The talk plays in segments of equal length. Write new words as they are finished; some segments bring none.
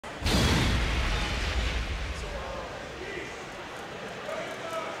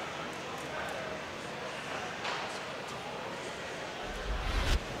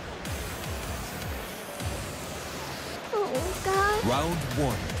Round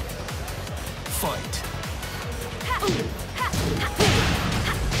 1. Fight.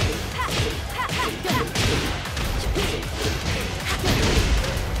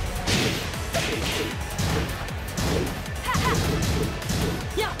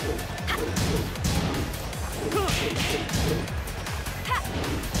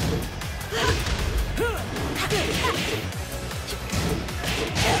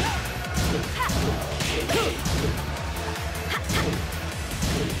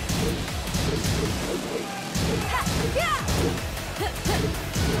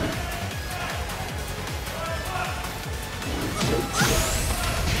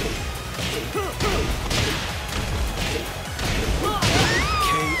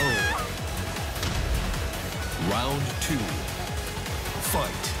 Round 2. Fight.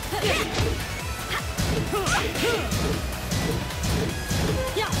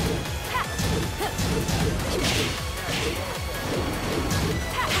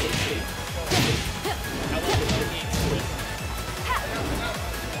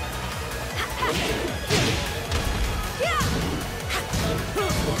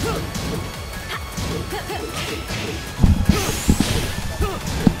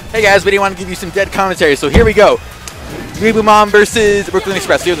 Hey guys, we want to give you some dead commentary, so here we go. WeeabooMom versus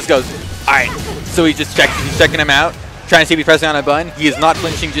BklynExpress. See how this goes. Alright, so he's checking him out, trying to see if he's pressing on a button. He is not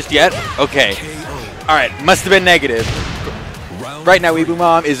flinching just yet. Okay. Alright, must have been negative. Right now,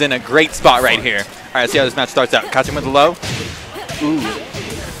 WeeabooMom is in a great spot right here. Alright, let's see how this match starts out. Catch him with the low.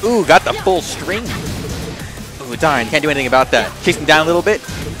 Ooh, got the full string. Ooh, darn, can't do anything about that. Chase him down a little bit.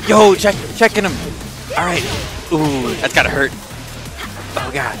 Yo, checking him. Alright. Ooh, that's gotta hurt. Oh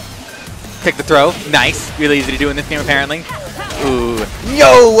god. Pick the throw. Nice. Really easy to do in this game apparently. Ooh.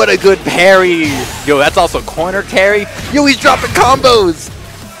 Yo, what a good parry. Yo, that's also corner carry. Yo, he's dropping combos.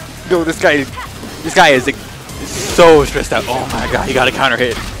 Yo, this guy is so stressed out. Oh my god, he got a counter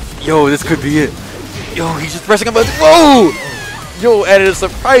hit. Yo, this could be it. Yo, he's just pressing him. Whoa! Yo, and a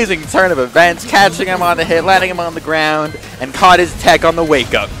surprising turn of events, catching him on the hit, landing him on the ground, and caught his tech on the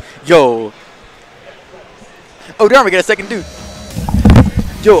wake up. Yo. Oh darn, we got a second dude.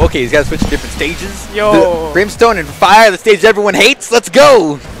 Yo, okay, he's got to switch to different stages. Yo. The Brimstone and Fire, the stage everyone hates. Let's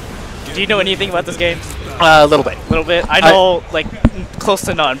go. Do you know anything about this game? A little bit. A little bit? I know, like, close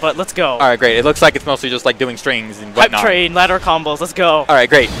to none, but let's go. All right, great. It looks like it's mostly just, like, doing strings and whatnot. Hype train, ladder combos, let's go. All right,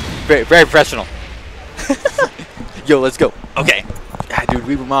 great. Very, very professional. Yo, let's go. Okay. Yeah, dude,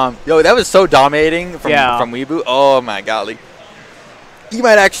 WeeabooMom. Yo, that was so dominating from Weeaboo. Oh, my golly. You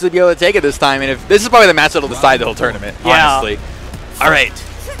might actually be able to take it this time, and if this is probably the match that'll decide the whole tournament, honestly. All right.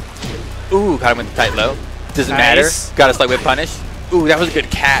 Ooh, caught him with the tight low. Doesn't matter. Got a slight whip punish. Ooh, that was a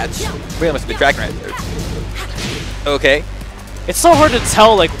good catch. Really must have been tracking right there. Okay. It's so hard to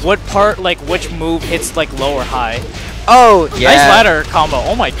tell, like, what part, like, which move hits, like, low or high. Oh, yeah. Nice ladder combo.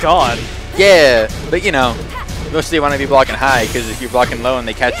 Oh, my God. Yeah, but, you know, mostly you want to be blocking high, because if you're blocking low and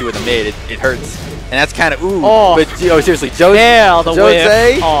they catch you with a mid, it hurts. And that's kind of, ooh. Oh. But, yo, seriously, Josie,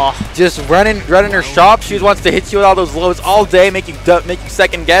 just running her shop. She wants to hit you with all those lows all day, make you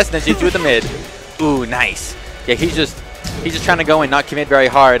second guess, and then she hits you with the mid. Ooh, nice. Yeah, he's just trying to go and not commit very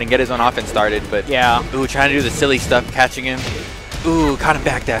hard and get his own offense started. But yeah. Ooh, trying to do the silly stuff, catching him. Ooh, caught him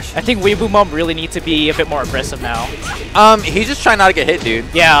backdash. I think WeeabooMom really needs to be a bit more aggressive now. He's just trying not to get hit, dude.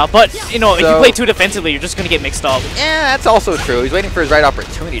 Yeah, but, you know, if you play too defensively, you're just going to get mixed up. Yeah, that's also true. He's waiting for his right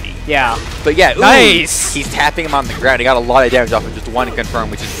opportunity. Yeah. But yeah, ooh, nice. He's tapping him on the ground. He got a lot of damage off of just one confirm,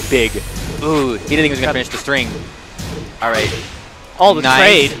 which is big. Ooh, he didn't think he was going to finish the string. All right. Oh, the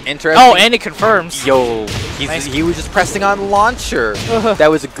trade. Interesting. Oh, and it confirms. Yo, he was just pressing on launcher. That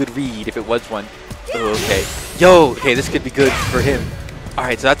was a good read if it was one. Oh, okay. Yo, okay, this could be good for him. All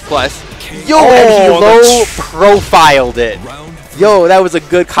right, so that's plus. Yo, and he low profiled it. Yo, that was a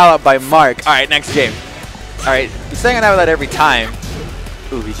good call out by Mark. All right, next game. All right, he's saying out of that every time.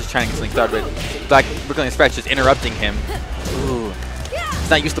 Ooh, he's just trying to get something started with. BklynExpress just interrupting him. Ooh, he's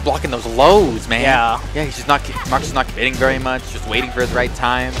not used to blocking those lows, man. Yeah. Yeah, he's just not. Mark's just not committing very much. Just waiting for his right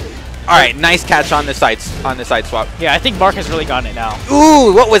time. All right, nice catch on the side swap. Yeah, I think Mark has really gotten it now.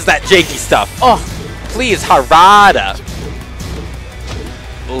 Ooh, what was that janky stuff? Oh, please, Harada.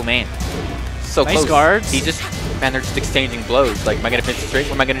 Oh man, so nice close. Guards. Man, they're just exchanging blows. Like, am I gonna finish the string?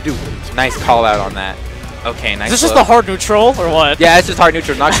 What am I gonna do? Nice call out on that. Okay, nice. Is this just a hard neutral or what? Yeah, it's just hard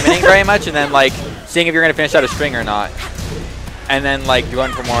neutral, not committing very much, and then like seeing if you're gonna finish out a string or not, and then like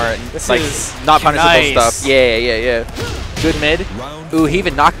going for more like not punishable stuff. Yeah. Good mid. Ooh, he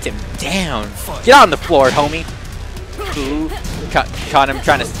even knocked him down. Get on the floor, homie. Ooh, caught him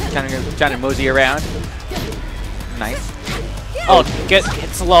trying to mosey around. Nice. Oh,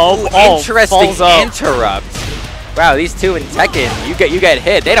 hits low. Ooh, oh, interesting falls up. interrupt. Wow, these two in Tekken, you get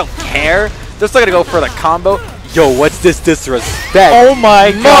hit. They don't care. They're still gonna go for the combo. Yo, what's this disrespect? Oh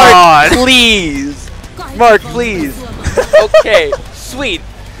my god. Mark, please. Mark, please. Okay, sweet.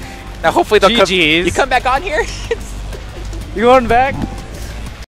 Now hopefully they'll come. GGs. You come back on here. You going back?